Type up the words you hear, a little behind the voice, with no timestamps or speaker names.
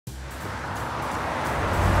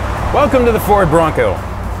Welcome to the Ford Bronco.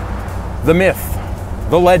 The myth,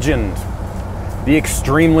 the legend, the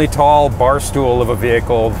extremely tall bar stool of a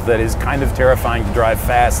vehicle that is kind of terrifying to drive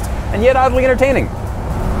fast and yet oddly entertaining.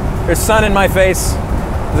 There's sun in my face.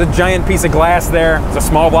 There's a giant piece of glass there. There's a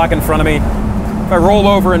small block in front of me. If I roll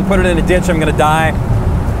over and put it in a ditch, I'm gonna die.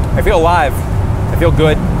 I feel alive. I feel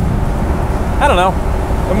good. I don't know.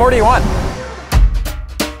 What more do you want?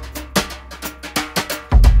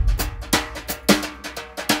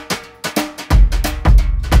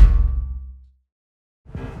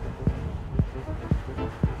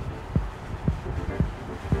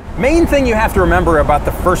 Main thing you have to remember about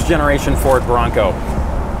the first generation Ford Bronco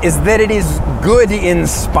is that it is good in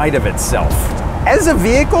spite of itself. As a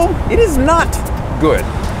vehicle, it is not good.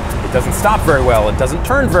 It doesn't stop very well, it doesn't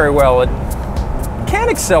turn very well, it can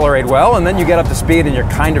accelerate well, and then you get up to speed and you're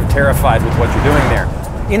kind of terrified with what you're doing there.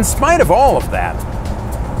 In spite of all of that,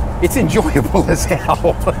 it's enjoyable as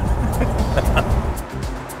hell.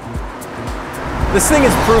 This thing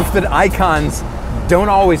is proof that icons don't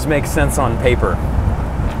always make sense on paper.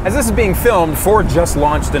 As this is being filmed, Ford just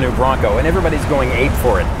launched a new Bronco and everybody's going ape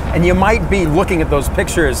for it. And you might be looking at those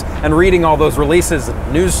pictures and reading all those releases,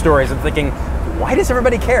 news stories, and thinking, why does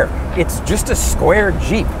everybody care? It's just a square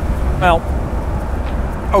Jeep. Well,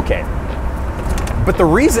 okay. But the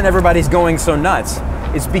reason everybody's going so nuts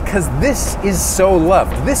is because this is so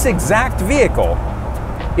loved. This exact vehicle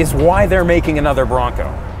is why they're making another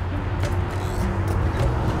Bronco.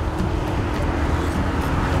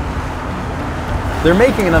 They're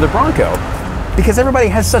making another Bronco because everybody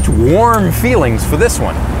has such warm feelings for this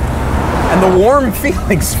one. And the warm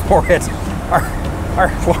feelings for it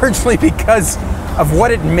are largely because of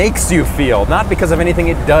what it makes you feel, not because of anything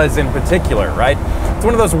it does in particular, right? It's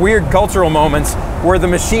one of those weird cultural moments where the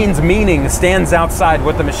machine's meaning stands outside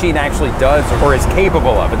what the machine actually does or is capable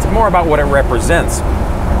of. It's more about what it represents.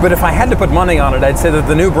 But if I had to put money on it, I'd say that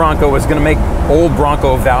the new Bronco was going to make old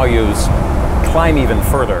Bronco values climb even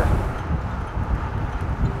further.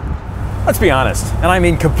 Let's be honest, and I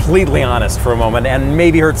mean completely honest for a moment, and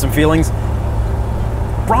maybe hurt some feelings.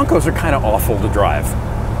 Broncos are kind of awful to drive.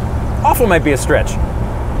 Awful might be a stretch.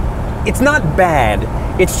 It's not bad,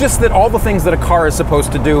 it's just that all the things that a car is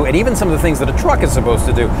supposed to do, and even some of the things that a truck is supposed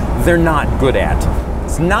to do, they're not good at.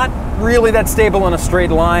 It's not really that stable in a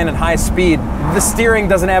straight line at high speed. The steering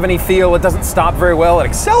doesn't have any feel, it doesn't stop very well, it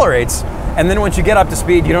accelerates, and then once you get up to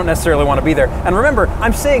speed, you don't necessarily want to be there. And remember,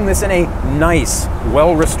 I'm saying this in a nice,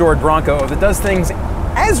 well-restored Bronco that does things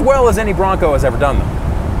as well as any Bronco has ever done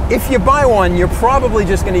them. If you buy one, you're probably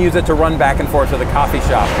just going to use it to run back and forth to the coffee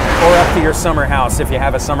shop, or up to your summer house if you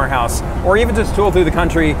have a summer house, or even just tool through the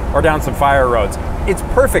country or down some fire roads. It's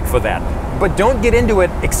perfect for that. But don't get into it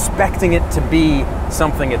expecting it to be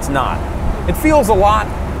something it's not. It feels a lot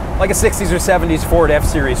like a 60s or 70s Ford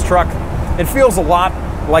F-Series truck. It feels a lot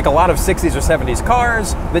like a lot of 60s or 70s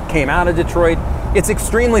cars that came out of Detroit. It's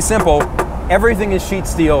extremely simple. Everything is sheet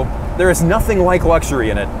steel. There is nothing like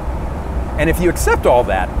luxury in it. And if you accept all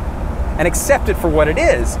that, and accept it for what it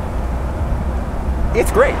is,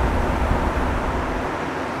 it's great.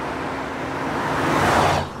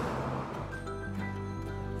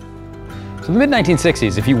 So in the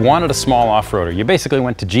mid-1960s, if you wanted a small off-roader, you basically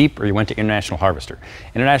went to Jeep or you went to International Harvester.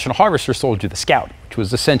 International Harvester sold you the Scout, which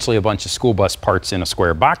was essentially a bunch of school bus parts in a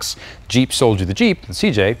square box. Jeep sold you the Jeep, the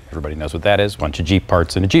CJ, everybody knows what that is, a bunch of Jeep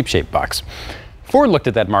parts in a Jeep-shaped box. Ford looked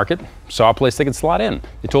at that market, saw a place they could slot in.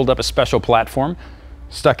 They tooled up a special platform,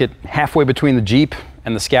 stuck it halfway between the Jeep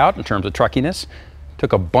and the Scout in terms of truckiness,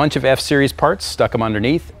 took a bunch of F-Series parts, stuck them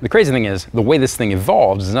underneath. The crazy thing is, the way this thing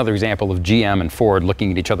evolved is another example of GM and Ford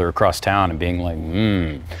looking at each other across town and being like,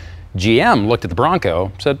 GM looked at the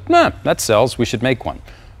Bronco, said, nah, that sells, we should make one.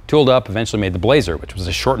 Tooled up, eventually made the Blazer, which was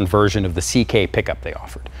a shortened version of the CK pickup they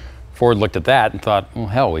offered. Ford looked at that and thought, well,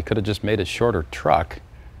 hell, we could have just made a shorter truck.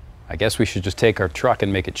 I guess we should just take our truck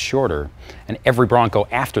and make it shorter. And every Bronco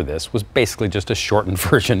after this was basically just a shortened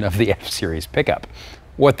version of the F-Series pickup.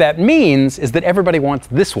 What that means is that everybody wants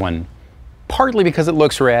this one, partly because it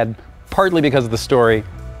looks rad, partly because of the story,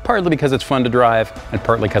 partly because it's fun to drive, and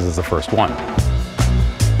partly because it's the first one.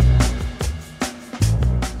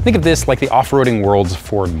 Think of this like the off-roading world's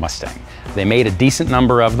Ford Mustang. They made a decent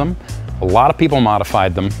number of them, a lot of people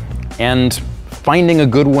modified them, and finding a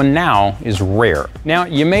good one now is rare. Now,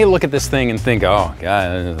 you may look at this thing and think, oh,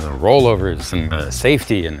 God, rollovers and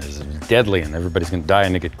safety and it's deadly and everybody's gonna die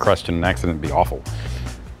and get crushed in an accident and be awful.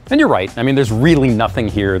 And you're right. I mean, there's really nothing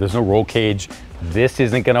here. There's no roll cage. This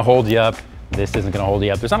isn't gonna hold you up. This isn't gonna hold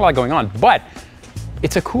you up. There's not a lot going on, but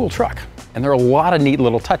it's a cool truck. And there are a lot of neat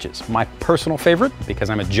little touches. My personal favorite, because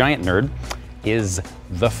I'm a giant nerd, is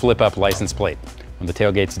the flip-up license plate. When the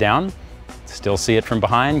tailgate's down, still see it from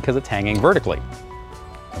behind because it's hanging vertically.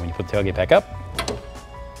 And when you put the tailgate back up,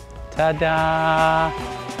 ta-da!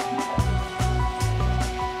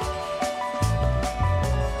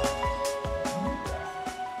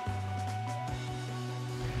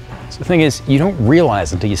 So the thing is, you don't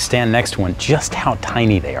realize until you stand next to one just how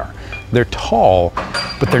tiny they are. They're tall,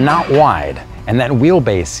 but they're not wide. And that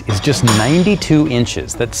wheelbase is just 92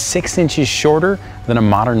 inches. That's 6 inches shorter than a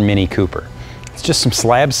modern Mini Cooper. It's just some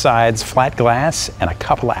slab sides, flat glass, and a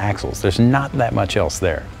couple of axles. There's not that much else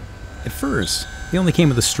there. At first, they only came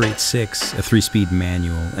with a straight 6, a 3-speed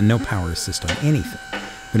manual, and no power assist on anything.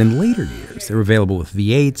 But in later years, they were available with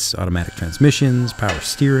V8s, automatic transmissions, power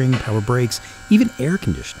steering, power brakes, even air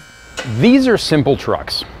conditioning. These are simple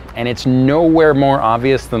trucks, and it's nowhere more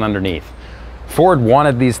obvious than underneath. Ford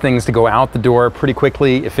wanted these things to go out the door pretty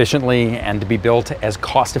quickly, efficiently, and to be built as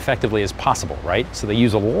cost effectively as possible, right? So they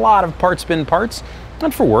use a lot of part spin parts,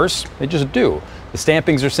 not for worse, they just do. The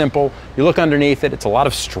stampings are simple, you look underneath it, it's a lot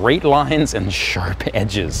of straight lines and sharp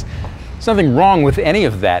edges. There's nothing wrong with any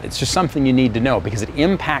of that, it's just something you need to know because it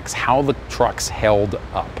impacts how the truck's held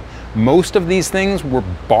up. Most of these things were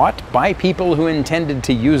bought by people who intended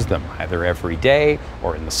to use them, either every day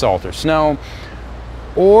or in the salt or snow,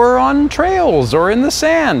 or on trails or in the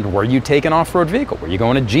sand where you take an off-road vehicle. Where you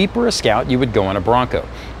go in a Jeep or a Scout, you would go in a Bronco.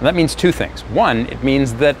 And that means two things. One, it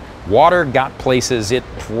means that water got places it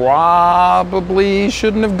probably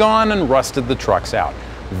shouldn't have gone and rusted the trucks out.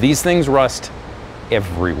 These things rust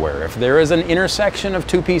everywhere. If there is an intersection of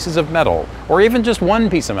two pieces of metal, or even just one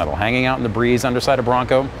piece of metal hanging out in the breeze underside a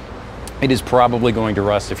Bronco, it is probably going to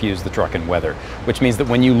rust if you use the truck in weather, which means that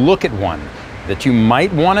when you look at one that you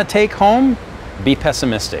might want to take home, be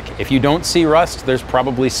pessimistic. If you don't see rust, there's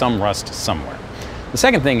probably some rust somewhere. The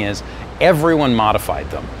second thing is, everyone modified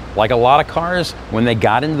them. Like a lot of cars, when they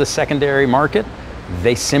got into the secondary market,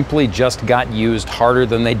 they simply just got used harder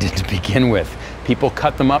than they did to begin with. People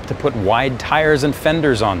cut them up to put wide tires and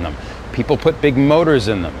fenders on them. People put big motors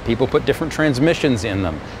in them. People put different transmissions in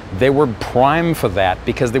them. They were prime for that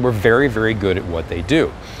because they were very, very good at what they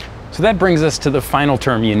do. So that brings us to the final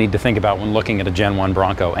term you need to think about when looking at a Gen 1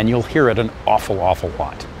 Bronco, and you'll hear it an awful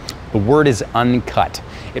lot. The word is uncut.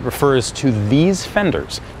 It refers to these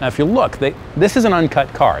fenders. Now if you look, this is an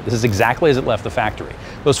uncut car. This is exactly as it left the factory.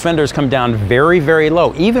 Those fenders come down very, very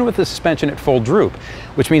low, even with the suspension at full droop,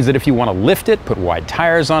 which means that if you want to lift it, put wide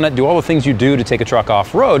tires on it, do all the things you do to take a truck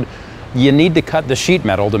off-road, you need to cut the sheet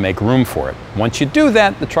metal to make room for it. Once you do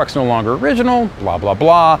that, the truck's no longer original, blah, blah,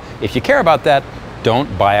 blah. If you care about that,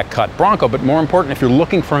 don't buy a cut Bronco, but more important, if you're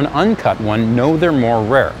looking for an uncut one, know they're more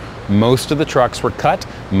rare. Most of the trucks were cut,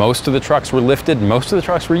 most of the trucks were lifted, most of the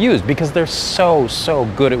trucks were used because they're so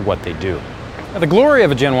good at what they do. Now, the glory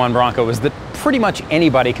of a Gen 1 Bronco is that pretty much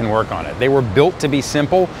anybody can work on it. They were built to be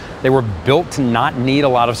simple, they were built to not need a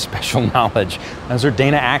lot of special knowledge. Those are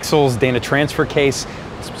Dana axles, Dana transfer case,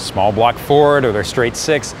 small block Ford or their straight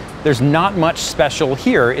 6. There's not much special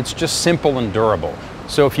here, it's just simple and durable.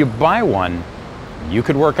 So if you buy one, you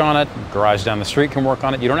could work on it, garage down the street can work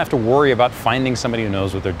on it. You don't have to worry about finding somebody who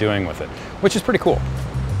knows what they're doing with it, which is pretty cool.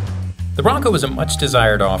 The Bronco is a much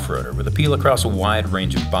desired off-roader with appeal across a wide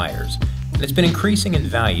range of buyers, and it's been increasing in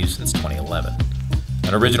value since 2011.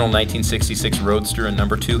 An original 1966 Roadster in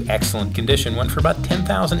number 2 excellent condition went for about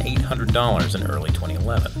 $10,800 in early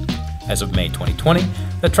 2011. As of May 2020,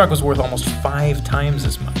 that truck was worth almost 5 times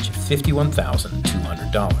as much at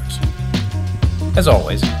 $51,200. As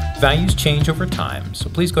always, values change over time, so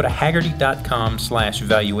please go to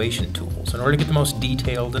Hagerty.com/valuation tools in order to get the most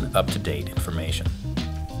detailed and up-to-date information.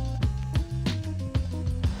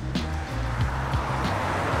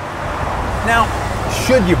 Now,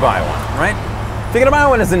 should you buy one, right? If you're gonna buy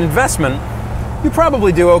one as an investment, you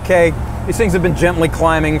probably do okay. These things have been gently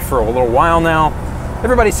climbing for a little while now.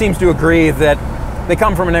 Everybody seems to agree that they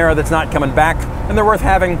come from an era that's not coming back, and they're worth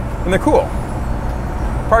having, and they're cool.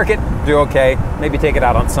 Park it, do okay, maybe take it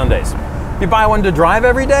out on Sundays. If you buy one to drive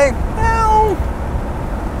every day, well,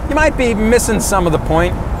 you might be missing some of the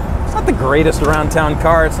point. It's not the greatest around town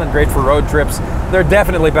car, it's not great for road trips. They're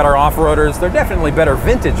definitely better off-roaders, they're definitely better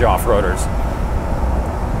vintage off-roaders.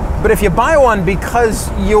 But if you buy one because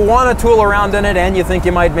you want to tool around in it and you think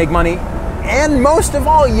you might make money, and most of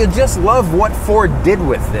all, you just love what Ford did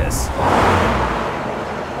with this,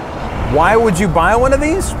 why would you buy one of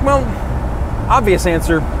these? Well, obvious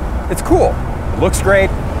answer, it's cool. It looks great,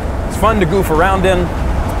 it's fun to goof around in,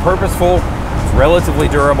 it's purposeful, it's relatively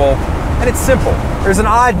durable, and it's simple. There's an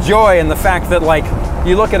odd joy in the fact that, like,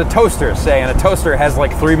 you look at a toaster, say, and a toaster has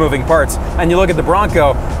like 3 moving parts, and you look at the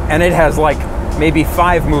Bronco, and it has like maybe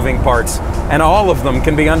 5 moving parts, and all of them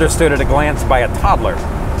can be understood at a glance by a toddler.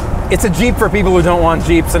 It's a Jeep for people who don't want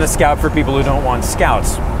Jeeps and a Scout for people who don't want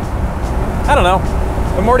Scouts. I don't know.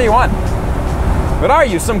 What more do you want? What are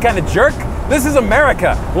you, some kind of jerk? This is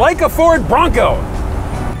America, like a Ford Bronco.